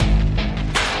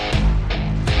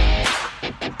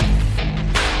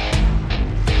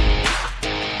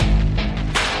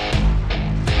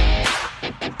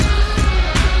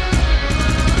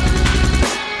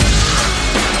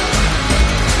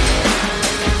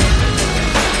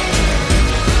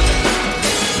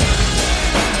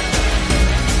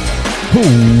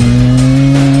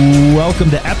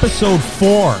Welcome to episode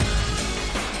 4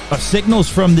 of Signals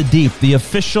from the Deep, the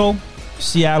official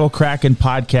Seattle Kraken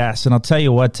podcast. And I'll tell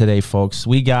you what today, folks,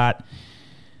 we got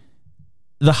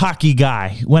the hockey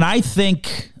guy. When I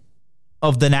think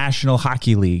of the National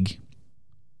Hockey League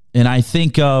and I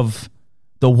think of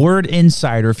the word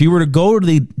insider, if you were to go to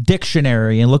the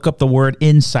dictionary and look up the word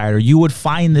insider, you would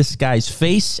find this guy's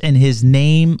face and his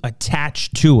name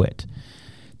attached to it.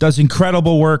 Does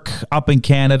incredible work up in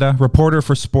Canada, reporter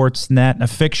for Sportsnet, a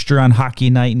fixture on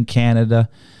Hockey Night in Canada.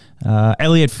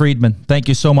 Elliotte Friedman, thank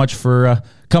you so much for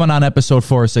coming on episode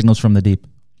 4 of Signals from the Deep.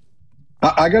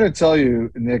 I got to tell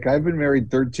you, Nick, I've been married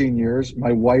 13 years.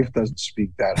 My wife doesn't speak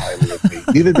that highly of me.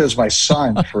 Neither does my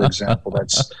son, for example.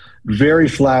 That's very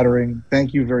flattering.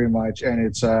 Thank you very much. And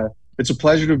it's a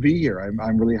pleasure to be here.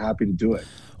 I'm really happy to do it.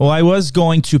 Well, I was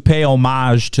going to pay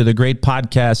homage to the great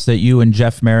podcast that you and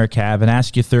Jeff Merrick have and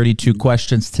ask you 32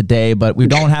 questions today, but we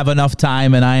don't have enough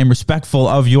time, and I am respectful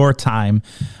of your time.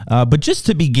 But just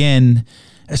to begin,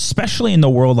 especially in the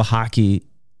world of hockey,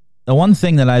 the one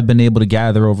thing that I've been able to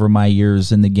gather over my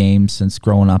years in the game since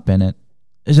growing up in it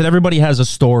is that everybody has a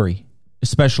story,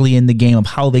 especially in the game, of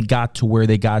how they got to where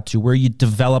they got to, where you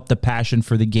develop the passion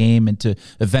for the game and to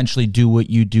eventually do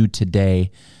what you do today.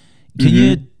 Can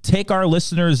you take our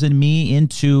listeners and me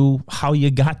into how you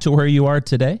got to where you are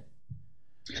today?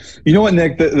 You know what,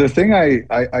 Nick? The thing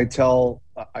I tell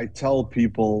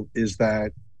people is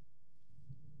that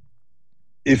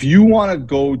if you want to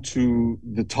go to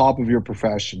the top of your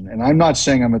profession, and I'm not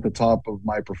saying I'm at the top of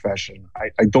my profession,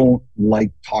 I don't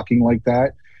like talking like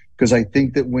that, because I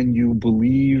think that when you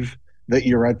believe that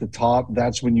you're at the top,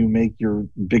 that's when you make your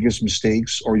biggest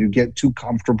mistakes, or you get too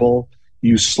comfortable,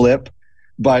 you slip.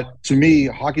 But to me,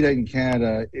 Hockey Night in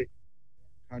Canada,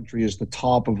 country is the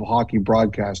top of hockey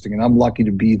broadcasting, and I'm lucky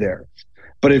to be there.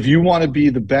 But if you want to be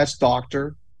the best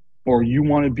doctor, or you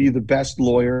want to be the best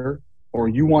lawyer, or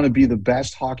you want to be the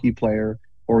best hockey player,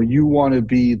 or you want to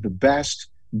be the best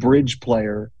bridge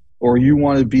player, or you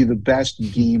want to be the best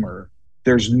gamer,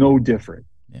 there's no difference.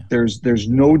 Yeah. There's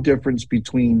no difference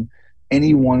between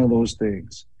any one of those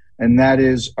things. And that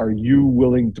is, are you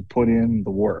willing to put in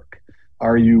the work?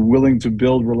 Are you willing to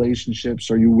build relationships?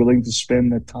 Are you willing to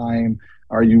spend the time?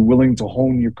 Are you willing to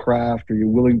hone your craft? Are you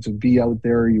willing to be out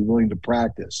there? Are you willing to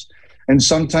practice? And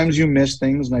sometimes you miss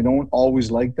things, and I don't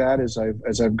always like that as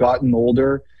I've gotten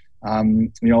older.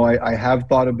 I have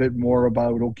thought a bit more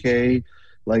about, okay,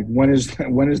 like when is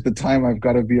the time I've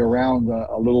got to be around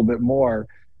a little bit more?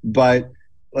 But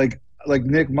like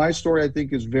Nick, my story I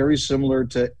think is very similar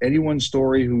to anyone's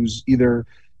story who's either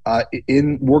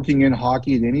in working in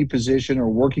hockey at any position or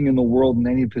working in the world in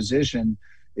any position,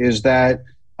 is that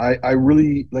I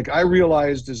really, I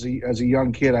realized as a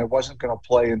young kid, I wasn't going to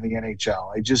play in the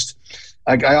NHL.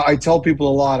 I tell people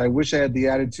a lot, I wish I had the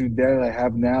attitude that I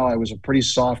have now. I was a pretty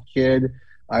soft kid.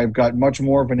 I've got much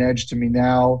more of an edge to me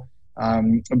now.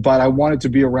 But I wanted to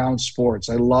be around sports.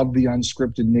 I love the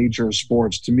unscripted nature of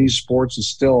sports. To me, sports is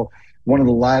still one of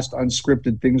the last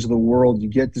unscripted things of the world. You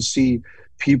get to see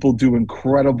people do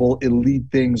incredible elite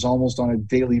things almost on a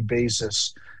daily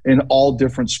basis in all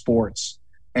different sports.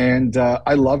 And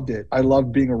I loved it. I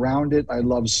loved being around it. I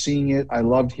loved seeing it. I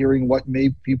loved hearing what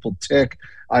made people tick.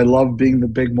 I loved being the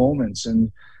big moments.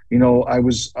 And, I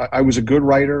was a good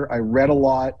writer. I read a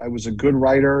lot. I was a good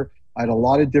writer. I had a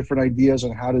lot of different ideas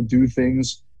on how to do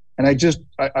things. And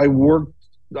I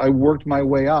worked my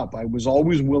way up. I was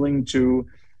always willing to,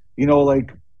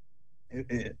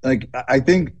 I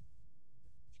think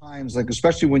times,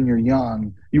 especially when you're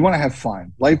young, you want to have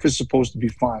fun. Life is supposed to be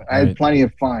fun. Right. I had plenty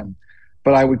of fun,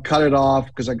 but I would cut it off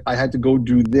because I had to go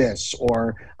do this,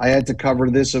 or I had to cover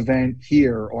this event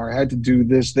here, or I had to do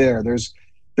this there.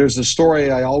 There's a story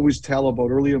I always tell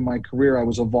about early in my career. I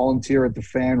was a volunteer at the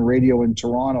Fan Radio in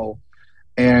Toronto,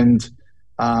 and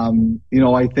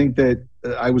I think that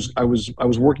I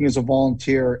was working as a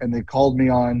volunteer, and they called me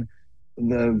on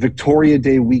the Victoria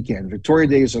Day weekend. Victoria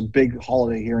Day is a big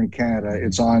holiday here in Canada.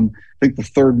 It's on, I think, the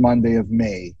third Monday of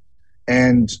May.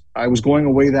 And I was going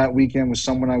away that weekend with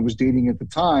someone I was dating at the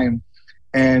time.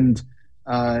 And,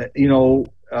 a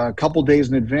couple days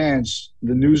in advance,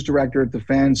 the news director at the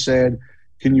Fan said,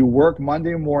 can you work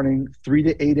Monday morning, 3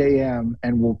 to 8 a.m.,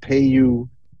 and we'll pay you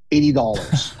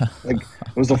 $80. It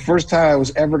was the first time I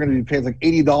was ever going to be paid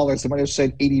 $80. They might have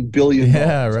said $80 billion.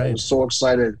 Yeah, right. I was so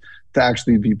excited to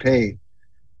actually be paid.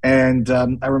 And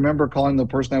I remember calling the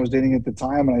person I was dating at the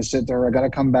time, and I said to her, I got to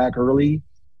come back early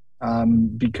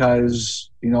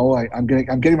because, I'm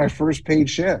getting my first paid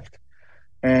shift.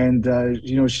 And,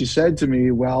 she said to me,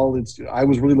 well, I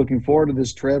was really looking forward to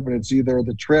this trip, and it's either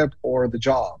the trip or the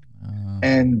job.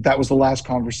 And that was the last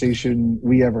conversation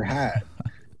we ever had.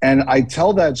 And I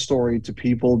tell that story to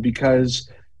people because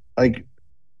like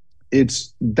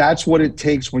that's what it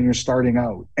takes when you're starting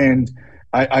out. And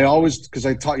I always, because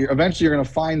I taught you, eventually you're going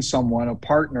to find someone, a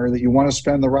partner that you want to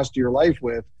spend the rest of your life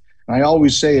with. And I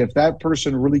always say, if that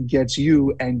person really gets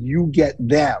you and you get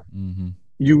them,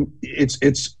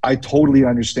 I totally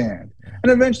understand.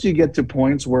 And eventually you get to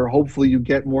points where hopefully you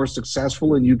get more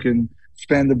successful and you can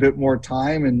spend a bit more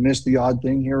time and miss the odd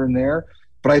thing here and there.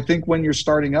 But I think when you're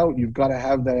starting out, you've got to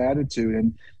have that attitude.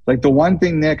 And like the one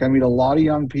thing, Nick, I meet a lot of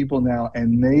young people now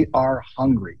and they are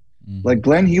hungry. Like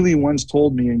Glenn Healy once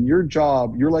told me, in your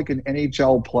job, you're like an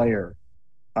NHL player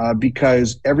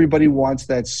because everybody wants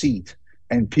that seat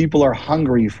and people are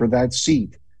hungry for that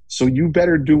seat. So you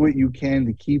better do what you can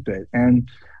to keep it. And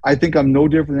I think I'm no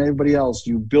different than anybody else.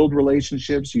 You build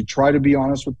relationships. You try to be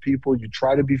honest with people. You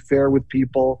try to be fair with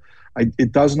people.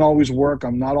 It doesn't always work.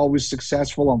 I'm not always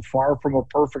successful. I'm far from a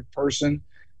perfect person,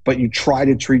 but you try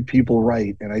to treat people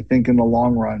right. And I think in the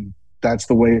long run, that's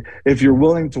the way. If you're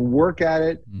willing to work at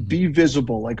it, be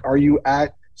visible. Like, are you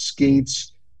at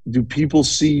skates? Do people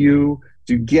see you?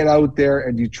 Do you get out there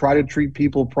and do you try to treat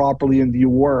people properly and do you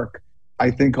work? I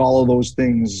think all of those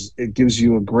things, it gives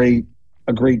you a great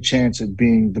chance at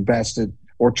being the best at,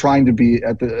 or trying to be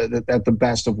at the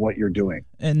best of what you're doing.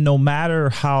 And no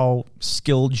matter how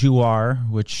skilled you are,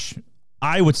 which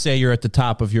I would say you're at the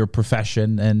top of your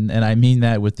profession, and I mean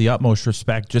that with the utmost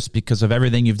respect just because of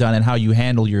everything you've done and how you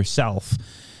handle yourself.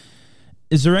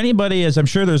 Is there anybody, as I'm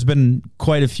sure there's been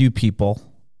quite a few people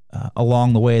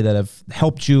along the way that have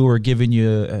helped you or given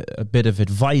you a bit of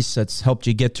advice that's helped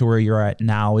you get to where you're at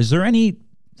now? Is there any,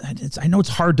 I know it's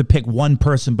hard to pick one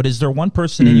person, but is there one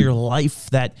person in your life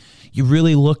that you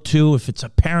really look to, if it's a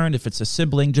parent, if it's a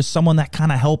sibling, just someone that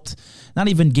kind of helped, not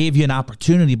even gave you an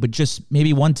opportunity, but just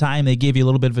maybe one time they gave you a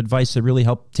little bit of advice that really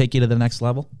helped take you to the next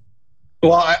level?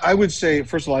 Well, I would say,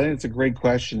 first of all, I think it's a great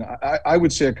question. I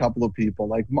would say a couple of people.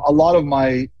 Like a lot of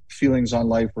my feelings on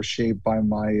life were shaped by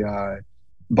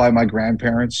my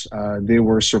grandparents. They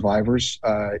were survivors.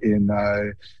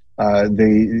 They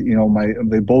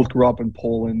both grew up in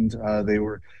Poland.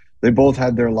 They both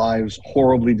had their lives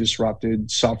horribly disrupted,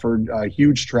 suffered a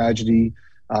huge tragedy,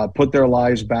 put their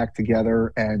lives back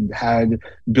together, and had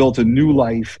built a new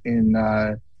life in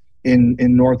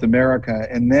North America.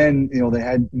 And then, they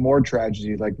had more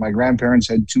tragedy. Like my grandparents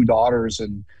had two daughters,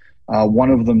 and one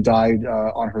of them died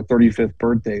on her 35th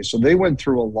birthday. So they went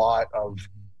through a lot of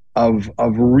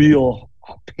real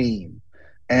pain,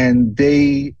 and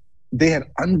they had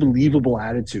unbelievable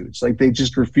attitudes. Like they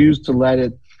just refused to let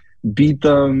it beat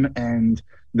them, and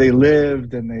they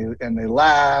lived and they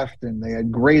laughed and they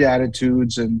had great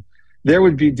attitudes. And there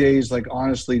would be days, like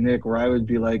honestly, Nick, where I would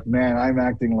be like, man, I'm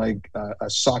acting like a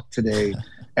suck today.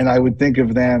 And I would think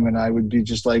of them and I would be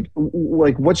just like,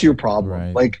 what's your problem?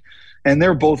 Right. Like, and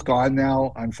they're both gone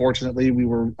now. Unfortunately,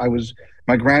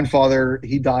 my grandfather,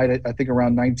 he died, I think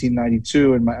around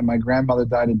 1992. And my grandmother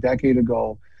died a decade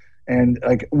ago. And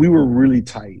like, we were really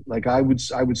tight. Like I would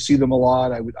see them a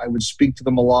lot. I would speak to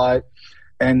them a lot.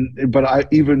 But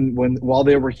while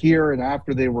they were here and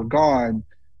after they were gone,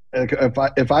 like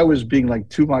if I was being like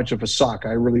too much of a suck,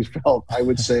 I really felt, I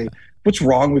would say, what's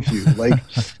wrong with you? Like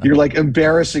you're like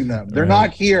embarrassing them. They're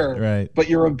not here, but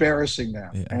you're embarrassing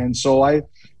them. Yeah. And so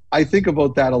I think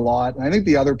about that a lot. And I think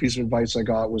the other piece of advice I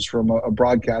got was from a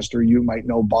broadcaster you might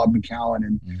know, Bob McCowan.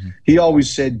 And he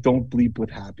always said, don't bleep with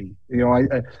happy.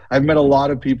 I've met a lot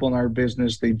of people in our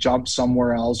business. They jump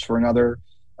somewhere else for another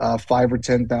 $5,000 or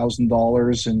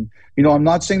 $10,000. And, I'm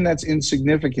not saying that's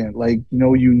insignificant. Like,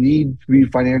 you need to be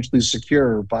financially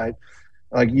secure, but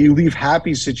like you leave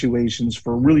happy situations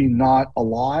for really not a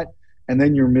lot. And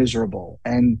then you're miserable.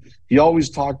 And he always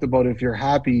talked about, if you're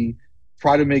happy,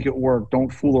 try to make it work. Don't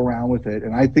fool around with it.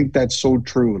 And I think that's so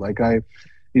true. Like a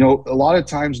lot of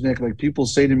times, Nick, like people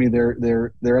say to me,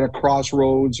 they're at a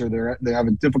crossroads or they have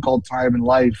a difficult time in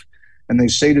life. And they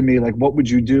say to me, like, what would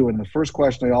you do? And the first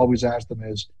question I always ask them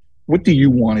is, what do you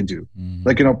want to do?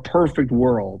 Like in a perfect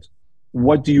world,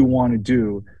 what do you want to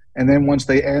do? And then once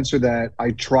they answer that,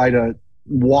 I try to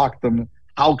walk them,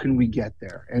 how can we get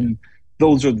there? And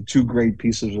those are the two great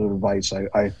pieces of advice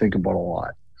I think about a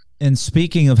lot. And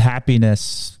speaking of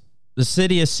happiness, the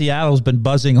city of Seattle has been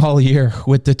buzzing all year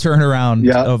with the turnaround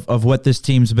of what this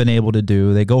team's been able to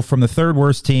do. They go from the third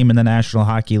worst team in the National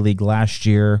Hockey League last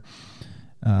year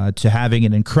to having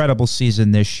an incredible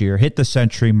season this year, hit the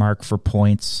century mark for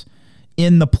points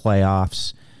in the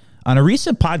playoffs. On a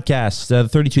recent podcast, the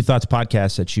 32 Thoughts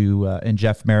podcast that you and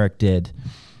Jeff Merrick did,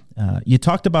 you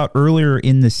talked about earlier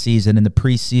in the season, in the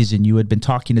preseason, you had been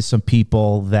talking to some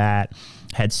people that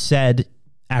had said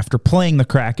after playing the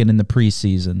Kraken in the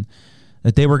preseason,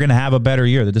 that they were going to have a better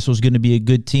year, that this was going to be a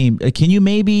good team. Can you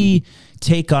maybe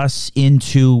take us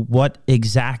into what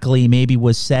exactly maybe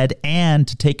was said, and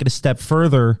to take it a step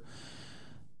further,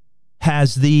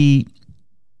 has the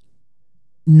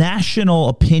national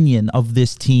opinion of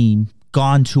this team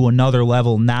gone to another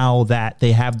level now that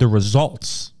they have the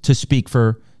results to speak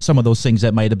for some of those things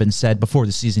that might have been said before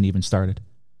the season even started?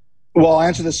 Well, I'll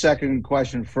answer the second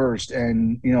question first,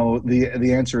 and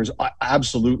the answer is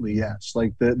absolutely yes.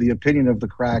 Like the opinion of the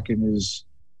Kraken is,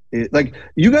 like,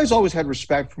 you guys always had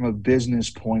respect from a business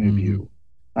point of view.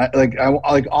 Like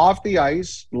off the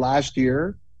ice last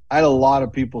year, I had a lot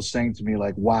of people saying to me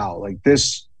like, "Wow, like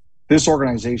this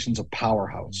organization's a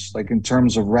powerhouse. Like in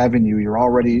terms of revenue, you're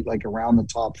already like around the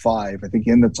top 5. I think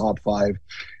in the top 5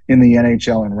 in the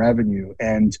NHL in revenue."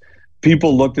 And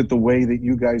people looked at the way that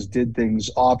you guys did things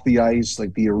off the ice,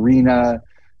 like the arena,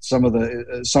 some of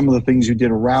the things you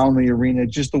did around the arena,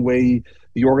 just the way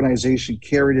the organization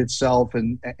carried itself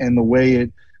and the way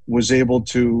it was able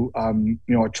to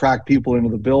attract people into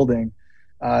the building.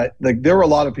 Like there were a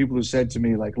lot of people who said to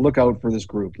me, like, look out for this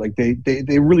group. Like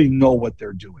they really know what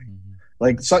they're doing.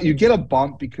 Like, so you get a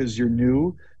bump because you're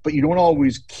new, but you don't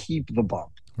always keep the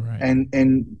bump. Right.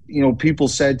 And people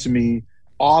said to me,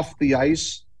 off the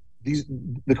ice,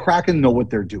 the Kraken know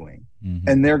what they're doing,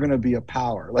 and they're going to be a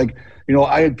power. Like,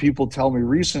 I had people tell me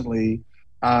recently,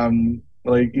 the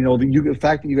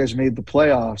fact that you guys made the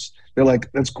playoffs, they're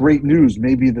like, that's great news.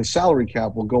 Maybe the salary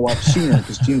cap will go up sooner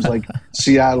because teams like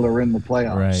Seattle are in the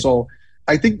playoffs. Right. So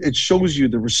I think it shows you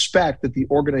the respect that the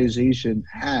organization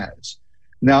has.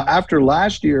 Now, after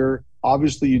last year,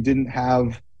 obviously you didn't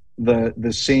have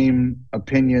the same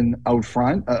opinion out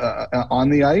front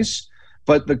on the ice.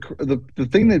 But the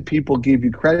thing that people gave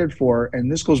you credit for,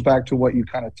 and this goes back to what you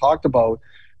kind of talked about,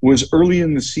 was early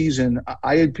in the season,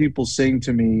 I had people saying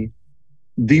to me,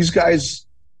 these guys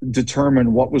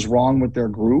determined what was wrong with their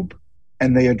group,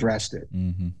 and they addressed it.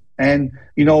 And,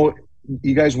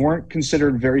 you guys weren't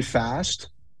considered very fast.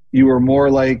 You were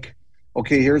more like,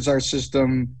 okay, here's our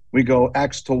system. We go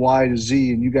X to Y to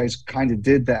Z, and you guys kind of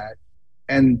did that.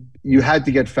 And you had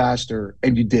to get faster,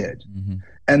 and you did.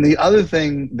 And the other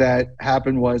thing that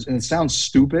happened was, and it sounds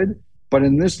stupid, but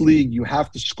in this league, you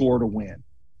have to score to win.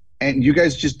 And you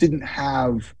guys just didn't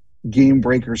have game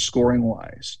breakers scoring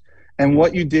wise. And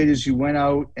what you did is you went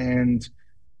out and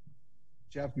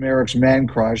Jeff Merrick's man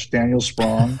crush, Daniel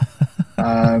Sprong,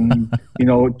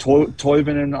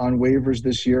 Toivonen on waivers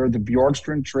this year, the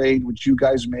Bjorkstrand trade, which you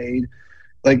guys made.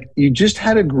 Like, you just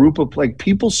had a group of, like,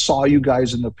 people saw you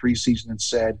guys in the preseason and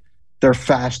said, they're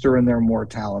faster and they're more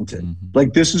talented.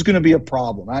 Like, this is going to be a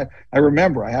problem. I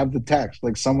remember, I have the text,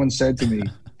 like someone said to me,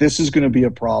 this is going to be a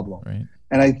problem. Right.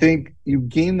 And I think you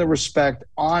gained the respect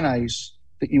on ice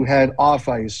that you had off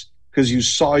ice because you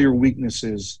saw your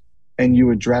weaknesses and you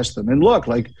addressed them. And look,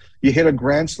 like, you hit a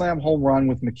Grand Slam home run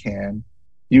with McCann.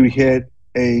 You hit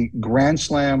a Grand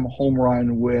Slam home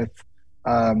run with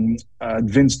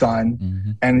Vince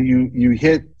Dunn. And you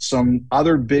hit some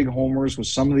other big homers with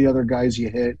some of the other guys you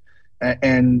hit.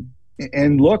 And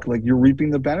look, like, you're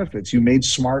reaping the benefits. You made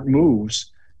smart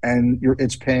moves, and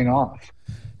it's paying off.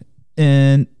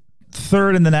 And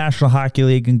third in the National Hockey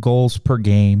League in goals per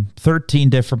game, 13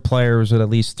 different players with at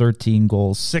least 13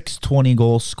 goals, 6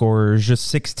 20-goal scorers. Just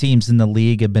 6 teams in the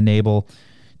league have been able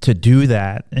to do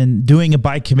that. And doing it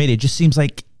by committee, it just seems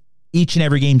like each and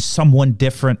every game someone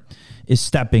different is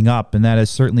stepping up, and that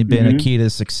has certainly been a key to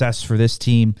success for this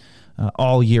team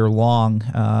all year long.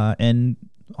 And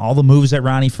all the moves that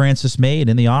Ronnie Francis made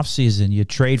in the offseason, you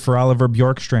trade for Oliver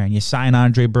Bjorkstrand, you sign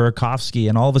Andre Burakovsky,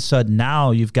 and all of a sudden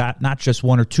now you've got not just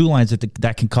 1 or 2 lines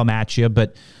that can come at you,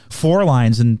 but 4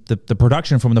 lines, and the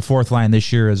production from the 4th line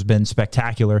this year has been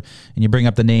spectacular. And you bring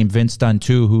up the name Vince Dunn,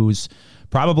 too, who's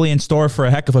probably in store for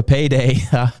a heck of a payday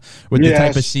with the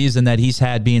type of season that he's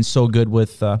had, being so good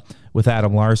with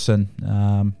Adam Larson.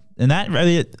 And that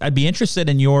really, I'd be interested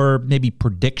in your maybe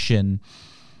prediction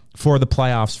for the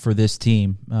playoffs for this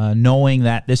team, knowing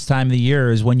that this time of the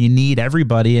year is when you need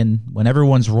everybody, and when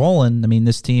everyone's rolling. I mean,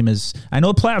 this team is, I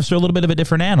know the playoffs are a little bit of a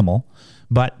different animal,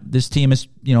 but this team is,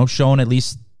 shown at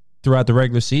least throughout the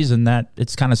regular season that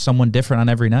it's kind of someone different on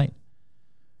every night.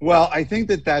 Well, I think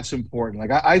that's important.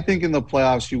 Like, I think in the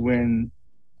playoffs you win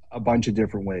a bunch of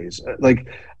different ways.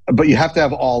 But you have to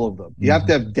have all of them. You have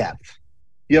to have depth.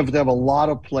 You have to have a lot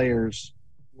of players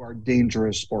who are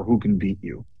dangerous or who can beat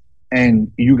you.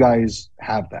 And you guys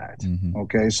have that.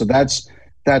 Okay, so that's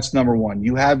number one.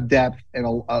 You have depth and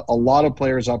a lot of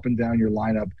players up and down your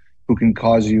lineup who can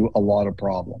cause you a lot of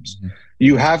problems.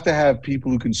 You have to have people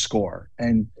who can score,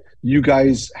 and you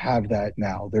guys have that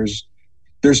now. There's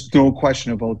There's no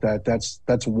question about that.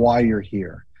 That's why you're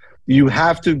here. You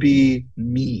have to be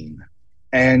mean.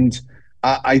 And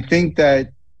I think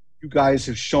that you guys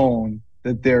have shown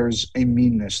that there's a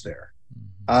meanness there.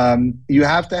 You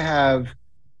have to have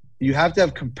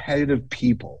competitive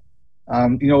people.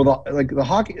 The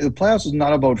hockey, the playoffs is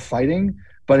not about fighting,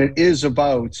 but it is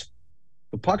about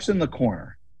the puck's in the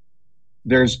corner.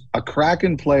 There's a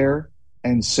Kraken player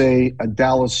and, say, a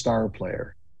Dallas Star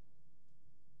player.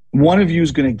 One of you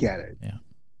is going to get it. Yeah.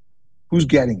 Who's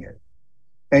getting it?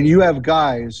 And you have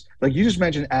guys, like you just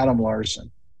mentioned Adam Larson.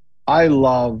 I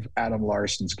love Adam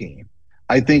Larson's game.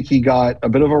 I think he got a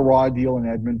bit of a raw deal in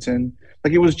Edmonton.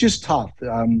 Like, it was just tough.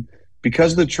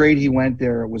 Because of the trade he went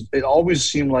there, it always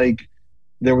seemed like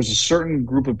there was a certain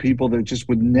group of people that just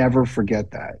would never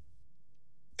forget that.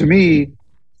 To me,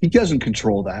 he doesn't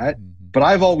control that, but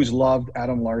I've always loved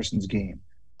Adam Larson's game.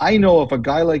 I know if a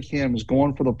guy like him is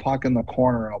going for the puck in the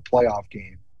corner in a playoff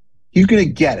game, he's going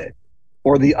to get it.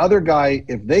 Or the other guy,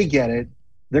 if they get it,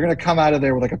 they're going to come out of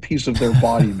there with like a piece of their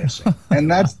body missing.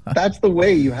 And that's the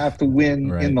way you have to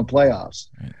win in the playoffs.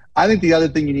 Right. I think the other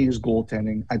thing you need is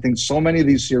goaltending. I think so many of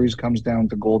these series comes down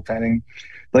to goaltending.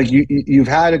 Like you've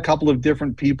had a couple of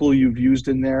different people you've used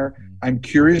in there. I'm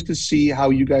curious to see how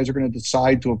you guys are going to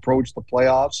decide to approach the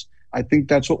playoffs. I think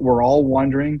that's what we're all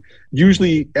wondering.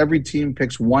 Usually every team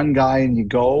picks one guy and you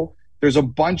go. There's a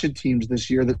bunch of teams this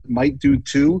year that might do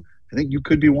two. I think you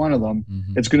could be one of them.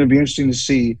 It's going to be interesting to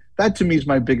see. That to me is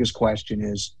my biggest question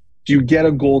is, do you get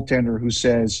a goaltender who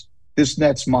says, this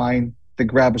net's mine, they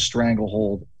grab a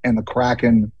stranglehold, and the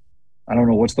Kraken, I don't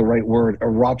know what's the right word,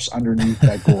 erupts underneath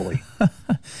that goalie?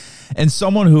 And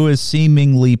someone who has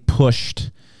seemingly pushed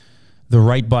the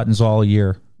right buttons all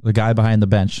year, the guy behind the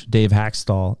bench, Dave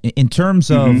Haxtell. In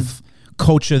terms of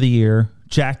Coach of the Year,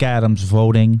 Jack Adams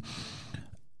voting,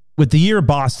 with the year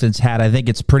Boston's had, I think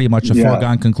it's pretty much a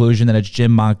foregone conclusion that it's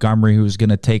Jim Montgomery who's going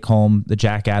to take home the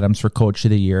Jack Adams for Coach of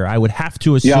the Year. I would have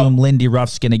to assume Lindy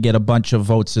Ruff's going to get a bunch of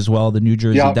votes as well, the New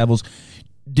Jersey Devils.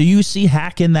 Do you see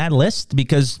Hack in that list?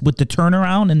 Because with the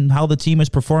turnaround and how the team has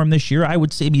performed this year, I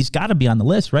would say he's got to be on the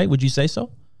list, right? Would you say so?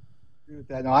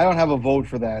 No, I don't have a vote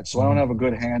for that, so I don't have a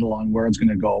good handle on where it's going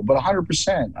to go. But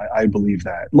 100%, I believe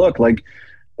that. Look, like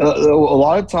a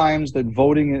lot of times that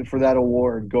voting for that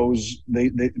award goes,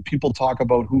 people talk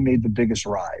about who made the biggest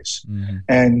rise,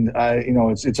 and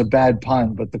it's a bad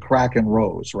pun, but the Kraken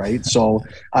rose, right? So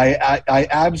I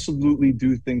absolutely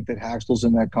do think that Haxtell's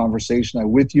in that conversation.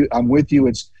 I'm with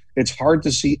you. It's hard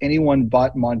to see anyone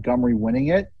but Montgomery winning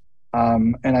it,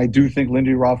 and I do think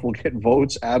Lindy Ruff will get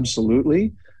votes,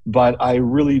 absolutely. But I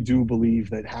really do believe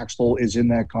that Haxtell is in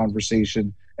that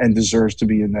conversation and deserves to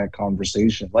be in that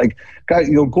conversation. Like,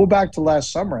 go back to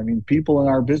last summer. I mean, people in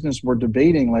our business were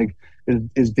debating, like,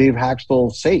 is Dave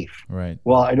Haxtell safe? Right.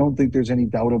 Well, I don't think there's any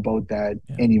doubt about that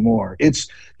anymore. It's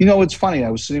funny.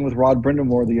 I was sitting with Rod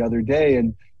Brindamore the other day,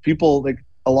 and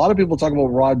a lot of people talk about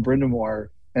Rod Brindamore,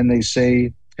 and they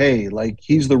say, hey, like,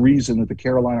 he's the reason that the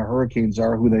Carolina Hurricanes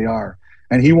are who they are.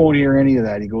 And he won't hear any of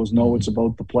that. He goes, no, it's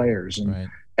about the players. And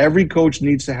every coach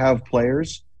needs to have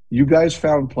players. You guys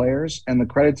found players, and the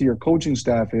credit to your coaching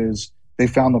staff is they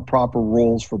found the proper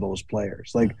roles for those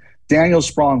players. Like Daniel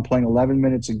Sprong playing 11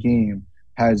 minutes a game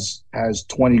has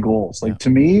 20 goals. Like, to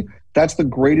me, that's the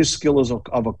greatest skill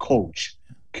of a coach.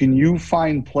 Can you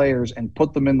find players and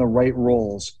put them in the right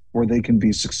roles where they can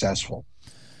be successful?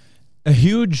 A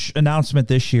huge announcement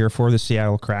this year for the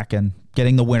Seattle Kraken,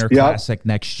 getting the Winter Classic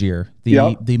next year.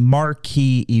 The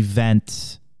marquee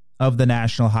event of the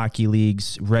National Hockey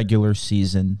League's regular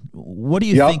season. What do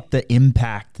you think the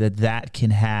impact that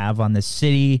can have on the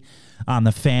city, on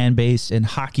the fan base, and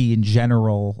hockey in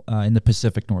general in the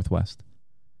Pacific Northwest?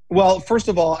 Well, first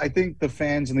of all, I think the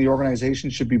fans and the organization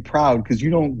should be proud because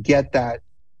you don't get that.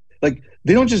 Like,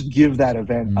 they don't just give that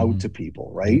event out to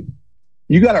people, right?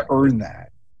 You got to earn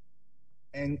that.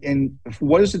 And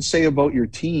what does it say about your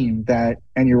team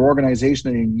and your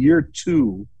organization that in year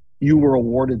 2 you were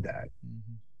awarded that?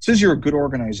 It says you're a good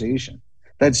organization.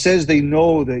 That says they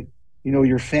know that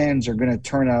your fans are going to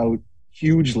turn out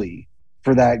hugely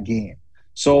for that game.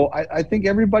 So I think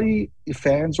everybody,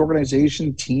 fans,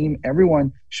 organization, team,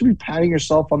 everyone should be patting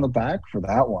yourself on the back for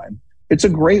that one. It's a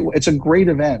great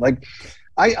event. Like,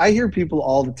 I hear people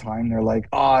all the time. They're like,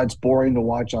 it's boring to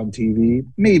watch on TV.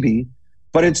 Maybe.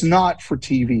 But it's not for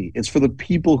TV. It's for the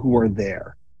people who are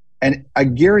there. And I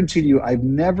guarantee you, I've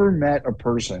never met a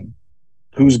person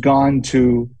who's gone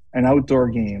to an outdoor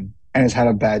game and has had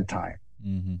a bad time.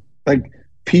 Like,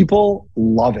 people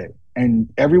love it.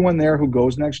 And everyone there who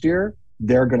goes next year,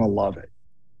 they're going to love it.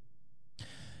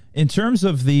 In terms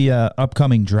of the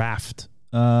upcoming draft,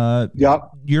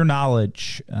 your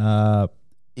knowledge,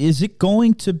 is it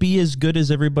going to be as good as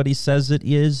everybody says it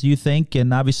is, you think?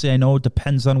 And obviously I know it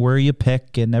depends on where you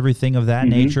pick and everything of that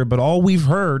nature, but all we've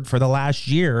heard for the last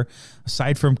year,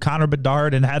 aside from Connor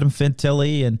Bedard and Adam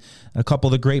Fantilli and a couple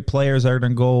of the great players that are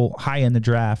going to go high in the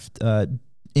draft,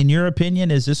 in your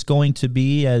opinion, is this going to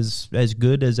be as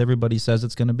good as everybody says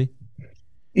it's going to be?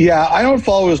 Yeah, I don't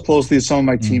follow as closely as some of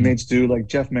my teammates do. Like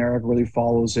Jeff Merrick really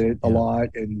follows it a lot,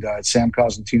 and Sam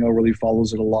Cosentino really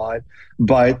follows it a lot.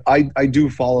 But I do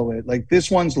follow it. Like this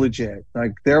one's legit.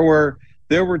 Like there were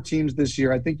teams this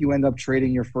year. I think you end up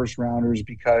trading your first rounders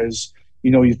because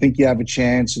you think you have a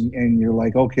chance, and you're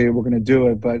like, okay, we're going to do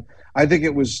it. But I think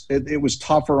it was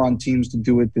tougher on teams to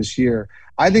do it this year.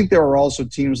 I think there are also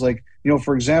teams like,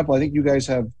 for example, I think you guys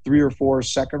have 3 or 4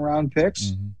 second-round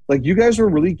picks. Like you guys were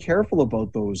really careful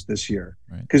about those this year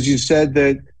because you said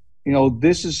that,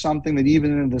 this is something that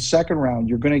even in the second round,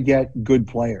 you're going to get good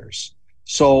players.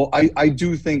 So I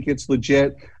do think it's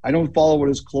legit. I don't follow it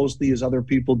as closely as other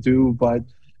people do, but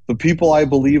the people I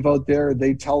believe out there,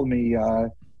 they tell me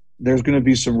there's going to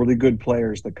be some really good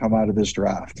players that come out of this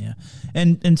draft. Yeah.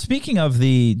 And speaking of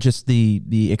the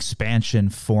expansion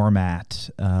format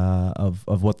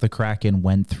of what the Kraken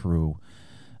went through,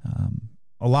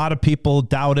 a lot of people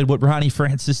doubted what Ronnie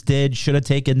Francis did, should have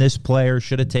taken this player,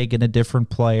 should have taken a different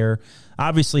player.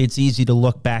 Obviously, it's easy to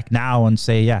look back now and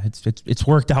say, yeah, it's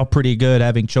worked out pretty good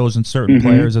having chosen certain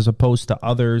players as opposed to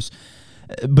others.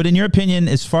 But in your opinion,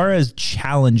 as far as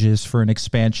challenges for an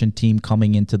expansion team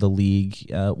coming into the league,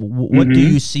 what do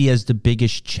you see as the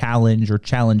biggest challenge or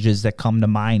challenges that come to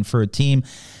mind for a team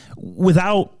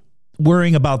without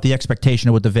worrying about the expectation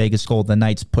of what the Vegas Golden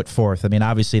Knights put forth? I mean,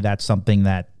 obviously that's something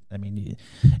that,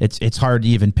 it's hard to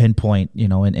even pinpoint,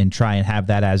 and try and have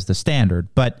that as the standard.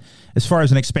 But as far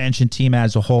as an expansion team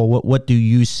as a whole, what do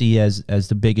you see as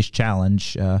the biggest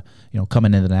challenge,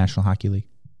 coming into the National Hockey League?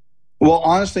 Well,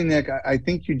 honestly, Nick, I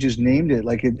think you just named it.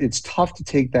 Like it's tough to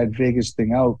take that Vegas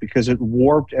thing out because it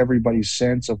warped everybody's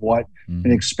sense of what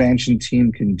an expansion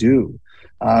team can do.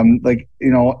 I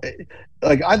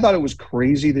thought it was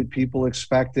crazy that people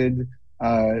expected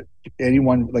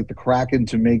anyone like the Kraken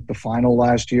to make the final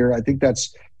last year. I think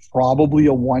that's probably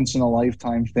a once in a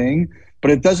lifetime thing, but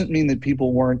it doesn't mean that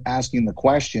people weren't asking the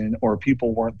question or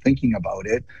people weren't thinking about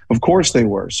it. Of course they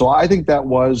were. So I think that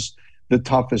was the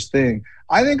toughest thing.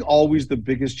 I think always the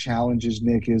biggest challenges,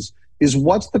 Nick, is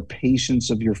what's the patience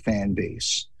of your fan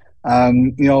base?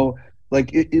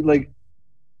 It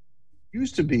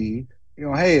used to be,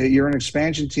 hey, you're an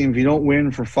expansion team. If you don't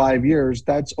win for 5 years,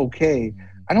 that's okay.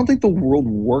 I don't think the world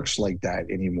works like that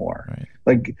anymore. Right.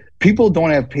 Like people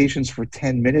don't have patience for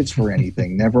 10 minutes for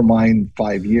anything, never mind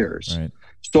 5 years. Right.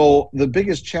 So the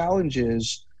biggest challenge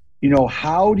is,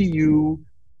 how do you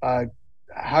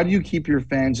keep your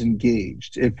fans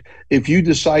engaged? If you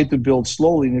decide to build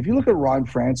slowly, and if you look at Ron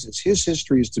Francis, his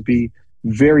history is to be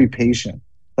very patient.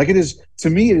 Like it is, to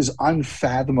me, it is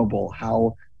unfathomable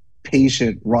how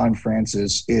patient Ron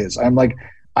Francis is.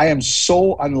 I am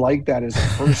so unlike that as a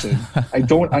person. I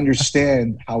don't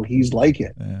understand how he's like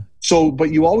it. Yeah. So,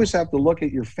 but you always have to look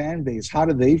at your fan base. How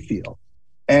do they feel?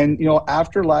 And,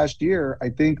 after last year, I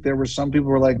think there were some people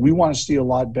who were like, we want to see a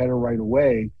lot better right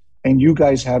away. And you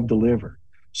guys have delivered.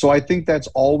 So I think that's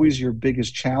always your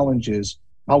biggest challenge is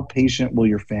how patient will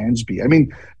your fans be? I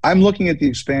mean, I'm looking at the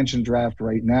expansion draft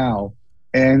right now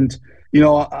and,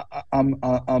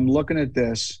 I'm looking at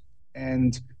this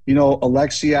and,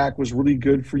 Alexiak was really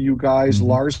good for you guys.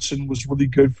 Larson was really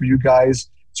good for you guys.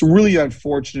 It's really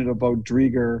unfortunate about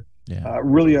Drieger. Yeah.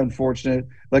 Really unfortunate.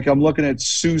 Like I'm looking at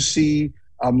Soucy.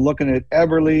 I'm looking at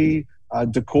Eberle.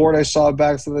 Decourt I saw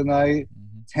back to the night.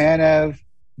 Tanev.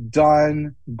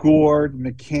 Dunn, Gord,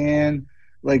 McCann,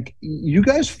 like you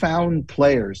guys found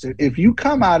players. If you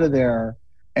come out of there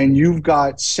and you've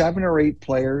got 7 or 8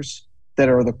 players that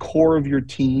are the core of your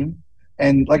team,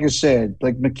 and like I said,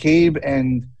 like McCabe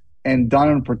and Dunn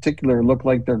in particular look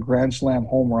like they're Grand Slam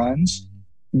home runs,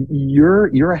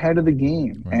 you're ahead of the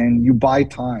game, right. And you buy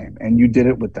time, and you did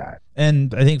it with that.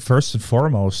 And I think first and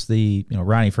foremost,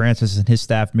 Ronnie Francis and his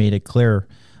staff made it clear,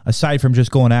 aside from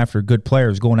just going after good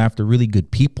players, going after really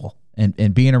good people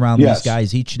and being around these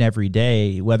guys each and every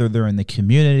day, whether they're in the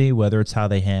community, whether it's how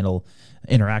they handle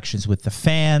interactions with the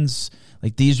fans.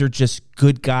 Like these are just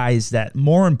good guys that,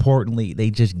 more importantly, they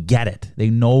just get it. They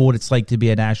know what it's like to be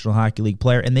a National Hockey League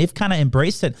player, and they've kind of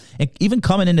embraced it. And even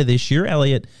coming into this year,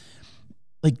 Elliotte,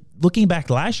 like looking back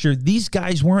last year, these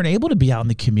guys weren't able to be out in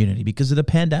the community because of the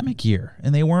pandemic year,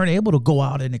 and they weren't able to go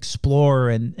out and explore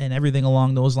and everything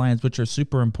along those lines, which are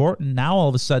super important. Now, all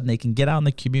of a sudden, they can get out in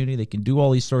the community, they can do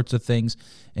all these sorts of things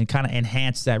and kind of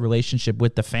enhance that relationship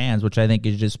with the fans, which I think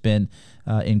has just been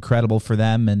incredible for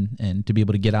them, and to be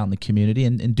able to get out in the community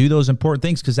and do those important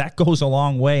things, because that goes a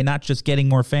long way, not just getting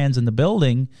more fans in the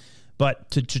building, but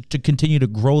to continue to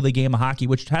grow the game of hockey,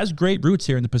 which has great roots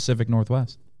here in the Pacific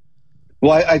Northwest.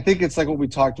 Well, I think it's like what we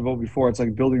talked about before. It's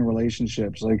like building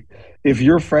relationships. Like if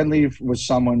you're friendly with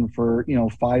someone for,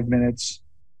 5 minutes,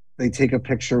 they take a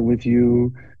picture with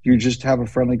you, you just have a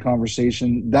friendly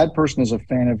conversation, that person is a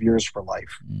fan of yours for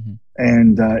life. Mm-hmm.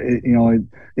 And,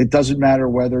 it doesn't matter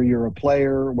whether you're a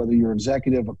player, whether you're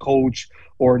executive, a coach,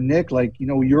 or Nick,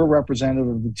 you're a representative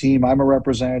of the team. I'm a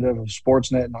representative of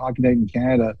Sportsnet and Hockey Night in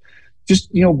Canada.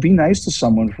 Just, be nice to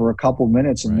someone for a couple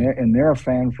minutes, and they're a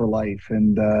fan for life.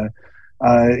 And,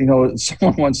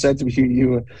 someone once said to me,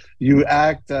 you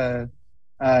asked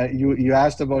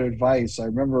about advice. I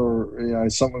remember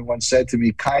someone once said to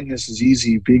me, kindness is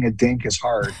easy, being a dink is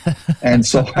hard. And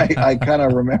so I kind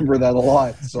of remember that a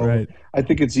lot. So right. I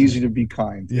think it's easy to be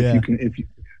kind. Yeah. If you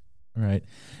Right.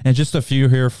 And just a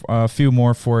few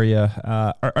more for you.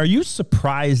 Are you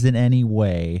surprised in any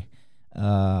way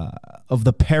of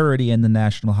the parity in the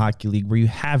National Hockey League, where you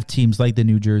have teams like the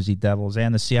New Jersey Devils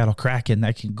and the Seattle Kraken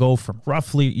that can go from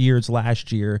roughly years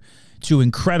last year to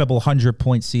incredible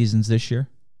 100-point seasons this year?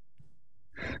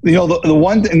 The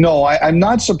one thing, no, I'm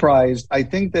not surprised. I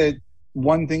think that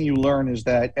one thing you learn is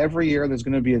that every year there's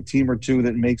going to be a team or two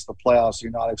that makes the playoffs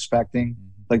you're not expecting.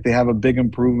 Like they have a big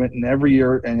improvement, and every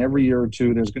year or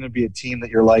two, there's going to be a team that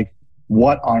you're like,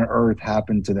 what on earth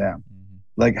happened to them?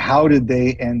 Like, how did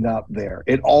they end up there?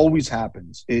 It always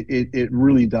happens. It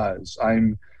really does.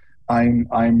 I'm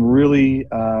really,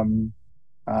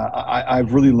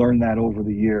 I've really learned that over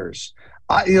the years.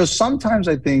 Sometimes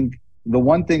I think the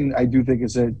one thing I do think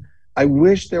is that I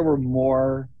wish there were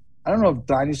more, I don't know if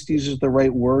dynasties is the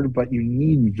right word, but you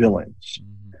need villains,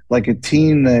 like a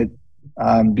team that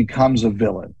becomes a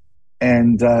villain.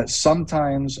 And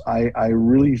sometimes I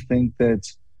really think that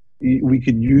we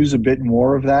could use a bit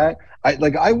more of that.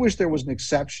 I wish there was an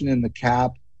exception in the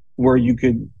cap where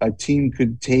a team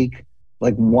could take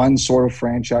like one sort of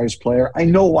franchise player. I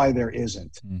know why there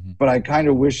isn't, but I kind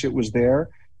of wish it was there,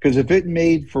 because if it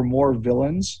made for more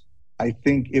villains, I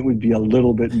think it would be a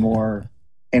little bit more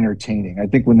entertaining. I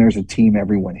think when there's a team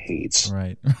everyone hates.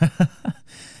 Right.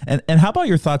 And how about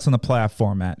your thoughts on the playoff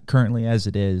format currently as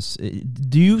it is?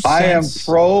 Do you sense... I am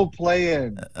pro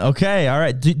play-in. Okay, all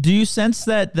right. Do you sense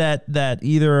that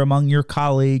either among your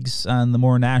colleagues on the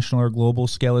more national or global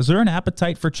scale, is there an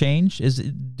appetite for change?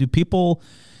 Do people,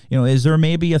 is there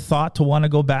maybe a thought to want to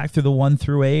go back through the 1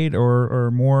 through 8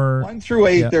 or more? 1 through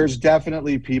 8, yeah. There's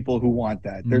definitely people who want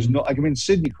that. There's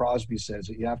Sidney Crosby says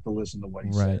it. You have to listen to what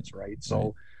he says, right?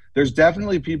 So there's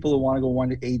definitely people who want to go 1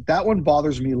 to 8. That one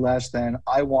bothers me less than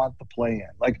I want the play-in.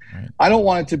 I don't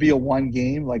want it to be a one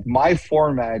game. Like my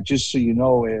format, just so you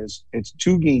know, is it's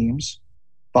 2 games.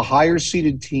 The higher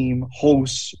seeded team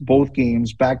hosts both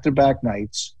games back-to-back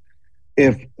nights.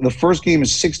 If the first game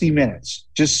is 60 minutes,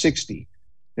 just 60.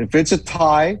 If it's a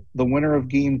tie, the winner of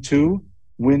game 2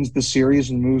 wins the series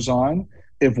and moves on.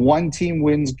 If one team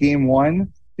wins game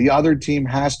 1, the other team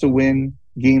has to win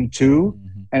game 2.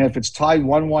 And if it's tied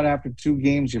 1-1 after 2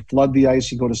 games, you flood the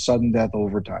ice, you go to sudden death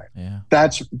overtime. Yeah.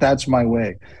 That's my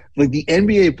way. Like the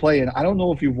NBA play, and I don't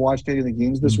know if you've watched any of the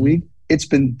games this week. It's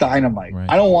been dynamite. Right.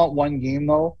 I don't want one game,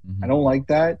 though. I don't like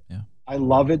that. Yeah. I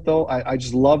love it, though. I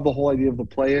just love the whole idea of the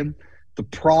play-in. The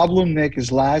problem, Nick, is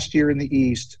last year in the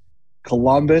East,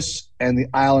 Columbus and the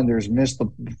Islanders missed the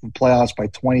playoffs by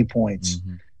 20 points.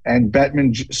 And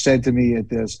Bettman said to me at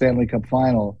the Stanley Cup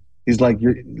final, he's like,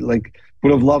 "You're like."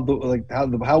 Would have loved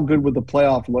how good would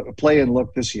the play-in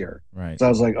look this year? Right. So I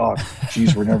was like, oh,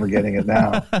 geez, we're never getting it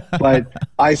now. But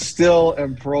I still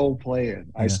am pro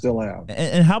play-in. I still am.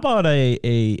 And how about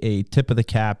a tip of the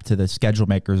cap to the schedule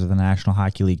makers of the National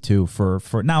Hockey League too? For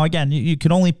now, again, you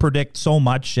can only predict so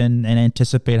much and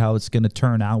anticipate how it's going to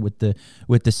turn out with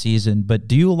the season. But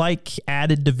do you like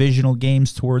added divisional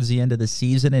games towards the end of the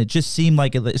season? It just seemed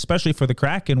like, especially for the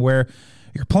Kraken, where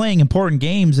you're playing important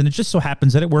games, and it just so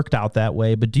happens that it worked out that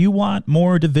way. But do you want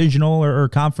more divisional or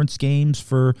conference games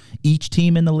for each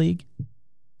team in the league?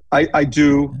 I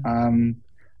do.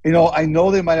 I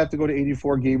know they might have to go to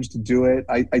 84 games to do it.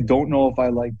 I don't know if I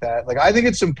like that. Like, I think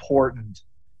it's important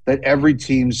that every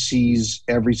team sees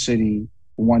every city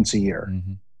once a year.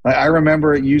 I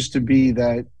remember it used to be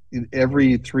that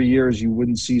every 3 years you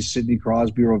wouldn't see Sidney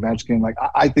Crosby or Ovechkin. Like,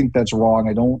 I think that's wrong.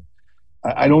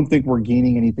 I don't think we're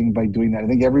gaining anything by doing that. I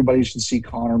think everybody should see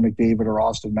Connor McDavid or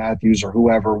Austin Matthews or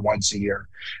whoever once a year.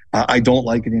 I don't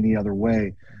like it any other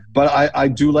way. But I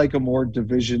do like a more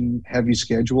division-heavy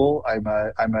schedule.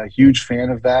 I'm a huge fan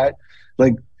of that.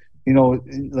 Like,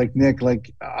 like Nick,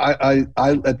 like I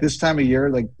at this time of year,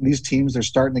 like these teams, they're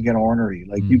starting to get ornery.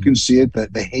 Like you can see it,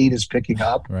 that the hate is picking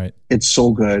up. Right. It's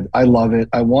so good. I love it.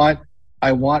 I want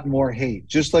more hate.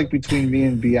 Just like between me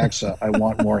and BXA, I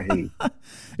want more hate.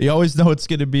 You always know it's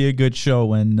going to be a good show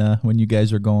when you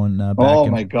guys are going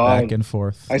back and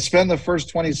forth. I spend the first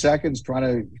 20 seconds trying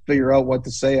to figure out what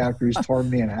to say after he's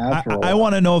torn me in half. I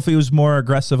want to know if he was more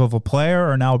aggressive of a player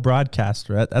or now a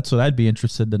broadcaster. That's what I'd be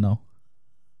interested to know.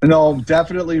 No,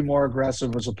 definitely more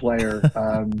aggressive as a player.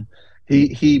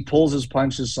 He pulls his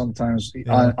punches sometimes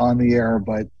on the air,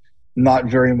 but not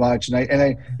very much. And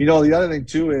I the other thing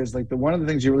too is like one of the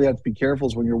things you really have to be careful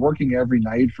is when you're working every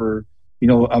night for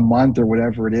a month or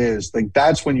whatever it is, like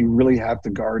that's when you really have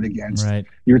to guard against. Right.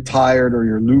 You're tired or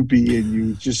you're loopy and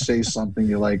you just say something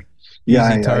you're like,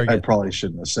 I probably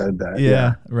shouldn't have said that.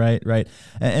 Yeah. Right.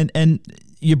 And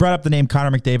you brought up the name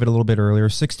Connor McDavid a little bit earlier.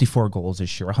 64 goals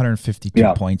this year,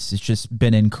 152 points. It's just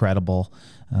been incredible.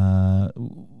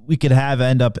 We could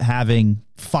end up having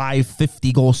 5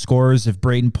 50-goal scorers if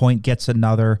Braden Point gets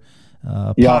another.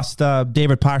 Pasta,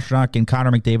 David Pastrnak, and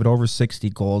Connor McDavid over 60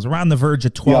 goals. Around the verge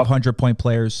of 1,200-point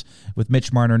players with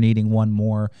Mitch Marner needing one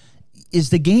more. Is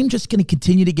the game just going to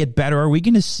continue to get better? Are we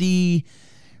going to see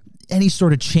any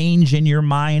sort of change in your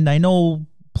mind? I know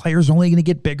players are only going to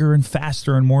get bigger and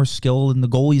faster and more skilled, and the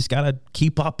goalie's got to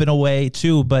keep up in a way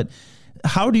too. But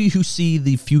how do you see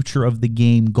the future of the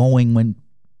game going when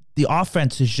the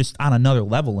offense is just on another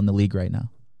level in the league right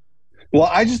now? Well,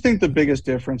 I just think the biggest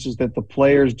difference is that the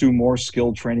players do more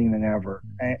skill training than ever.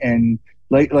 And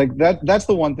like that's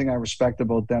the one thing I respect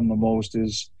about them the most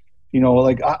is,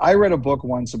 like I read a book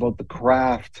once about the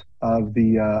craft of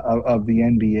the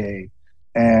NBA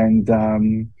and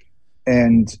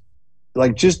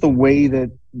like just the way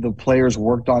that the players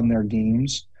worked on their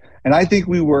games. And I think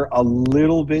we were a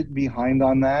little bit behind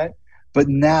on that. But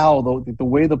now the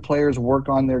way the players work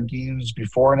on their games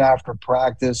before and after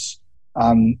practice,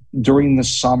 during the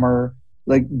summer,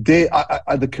 like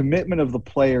the commitment of the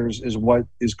players is what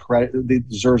is credit. They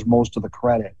deserves most of the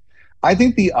credit. I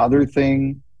think the other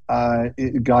thing,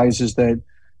 guys, is that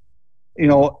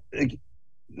it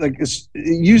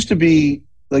used to be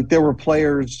like there were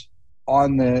players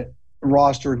on the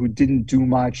roster who didn't do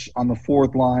much on the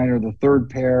fourth line or the third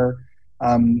pair.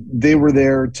 They were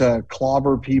there to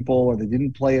clobber people or they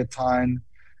didn't play a ton,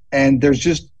 and there's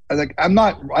just. Like I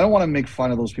don't want to make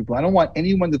fun of those people. I don't want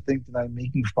anyone to think that I'm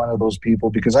making fun of those people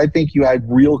because I think you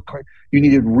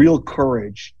needed real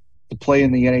courage to play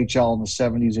in the NHL in the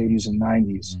 70s, 80s, and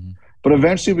 90s. Mm-hmm. But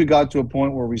eventually we got to a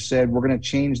point where we said, we're going to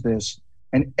change this.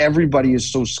 And everybody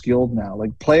is so skilled now.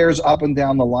 Like players up and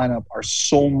down the lineup are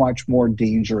so much more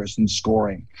dangerous in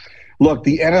scoring. Look,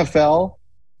 the NFL,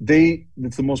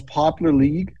 it's the most popular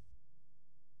league.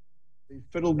 They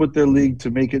fiddled with their league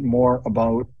to make it more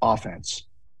about offense.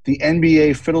 The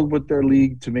NBA fiddled with their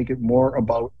league to make it more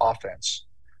about offense.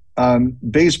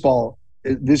 Baseball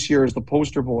this year is the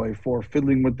poster boy for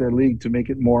fiddling with their league to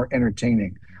make it more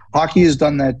entertaining. Hockey has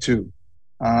done that too.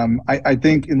 I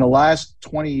think in the last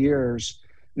 20 years,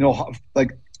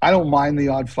 like I don't mind the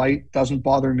odd fight. Doesn't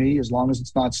bother me as long as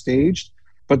it's not staged.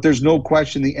 But there's no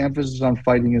question the emphasis on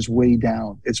fighting is way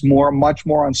down. It's much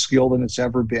more on skill than it's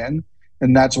ever been.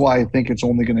 And that's why I think it's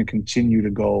only going to continue to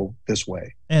go this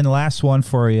way. And last one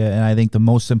for you, and I think the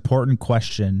most important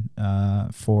question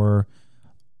for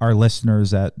our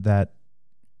listeners that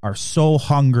are so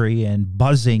hungry and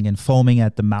buzzing and foaming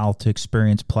at the mouth to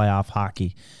experience playoff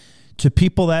hockey. To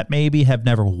people that maybe have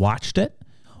never watched it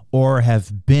or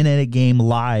have been at a game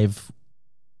live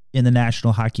in the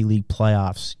National Hockey League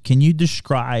playoffs, can you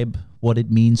describe what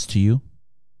it means to you?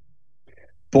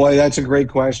 Boy, that's a great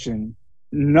question.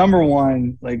 Number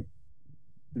one, like,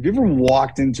 have you ever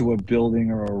walked into a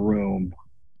building or a room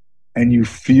and you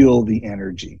feel the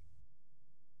energy?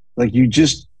 Like you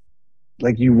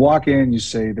walk in, you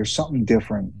say, there's something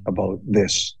different about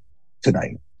this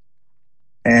tonight.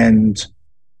 And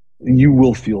you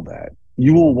will feel that.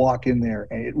 You will walk in there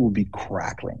and it will be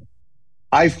crackling.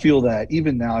 I feel that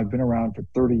even now. I've been around for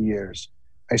 30 years.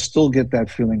 I still get that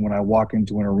feeling when I walk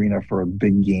into an arena for a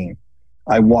big game.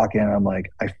 I walk in and I'm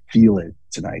like, I feel it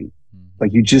tonight.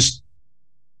 Like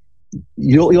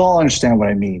you'll all understand what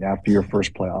I mean after your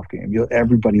first playoff game.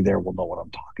 Everybody there will know what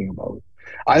I'm talking about.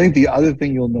 I think the other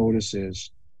thing you'll notice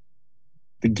is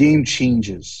the game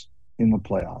changes in the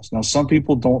playoffs. Now, some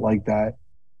people don't like that.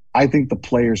 I think the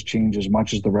players change as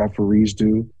much as the referees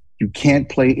do. You can't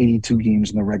play 82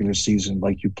 games in the regular season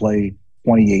like you play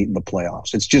 28 in the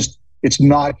playoffs. It's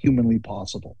not humanly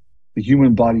possible. The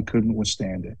human body couldn't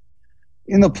withstand it.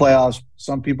 In the playoffs,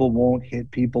 some people won't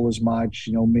hit people as much.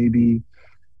 Maybe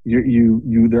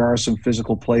there are some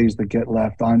physical plays that get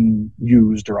left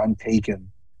unused or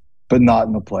untaken, but not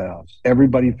in the playoffs.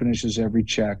 Everybody finishes every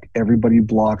check. Everybody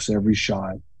blocks every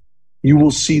shot. You will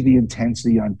see the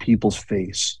intensity on people's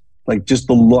face, like just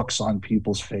the looks on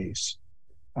people's face.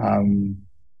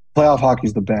 Playoff hockey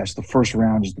is the best. The first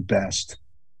round is the best.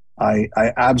 I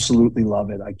absolutely love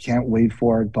it. I can't wait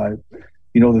for it. But,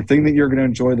 the thing that you're going to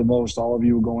enjoy the most, all of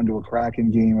you who go into a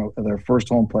Kraken game, their first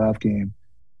home playoff game,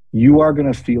 you are going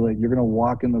to feel it. You're going to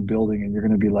walk in the building and you're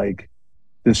going to be like,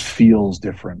 this feels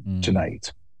different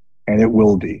tonight. And it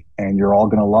will be. And you're all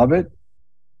going to love it.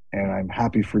 And I'm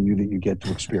happy for you that you get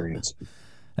to experience it.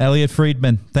 Elliotte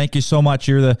Friedman, thank you so much.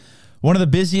 You're one of the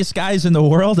busiest guys in the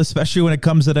world, especially when it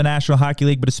comes to the National Hockey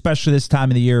League, but especially this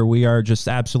time of the year. We are just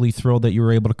absolutely thrilled that you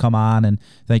were able to come on, and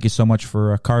thank you so much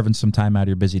for carving some time out of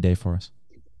your busy day for us.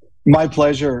 My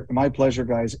pleasure. My pleasure,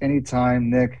 guys. Anytime,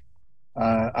 Nick.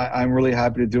 I'm really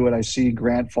happy to do it. I see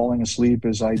Grant falling asleep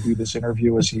as I do this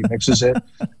interview as he mixes it.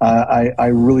 I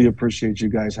really appreciate you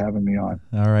guys having me on.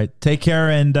 All right. Take care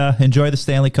and enjoy the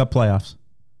Stanley Cup playoffs.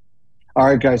 All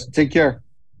right, guys. Take care.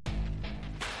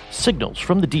 Signals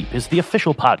from the Deep is the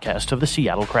official podcast of the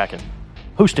Seattle Kraken.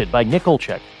 Hosted by Nick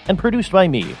Olczyk and produced by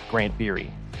me, Grant Beery.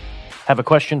 Have a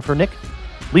question for Nick?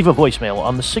 Leave a voicemail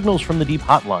on the Signals from the Deep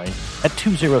hotline at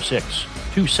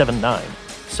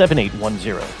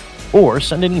 206-279-7810 or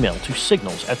send an email to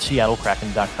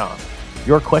signals@seattlekraken.com.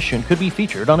 Your question could be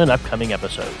featured on an upcoming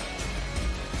episode.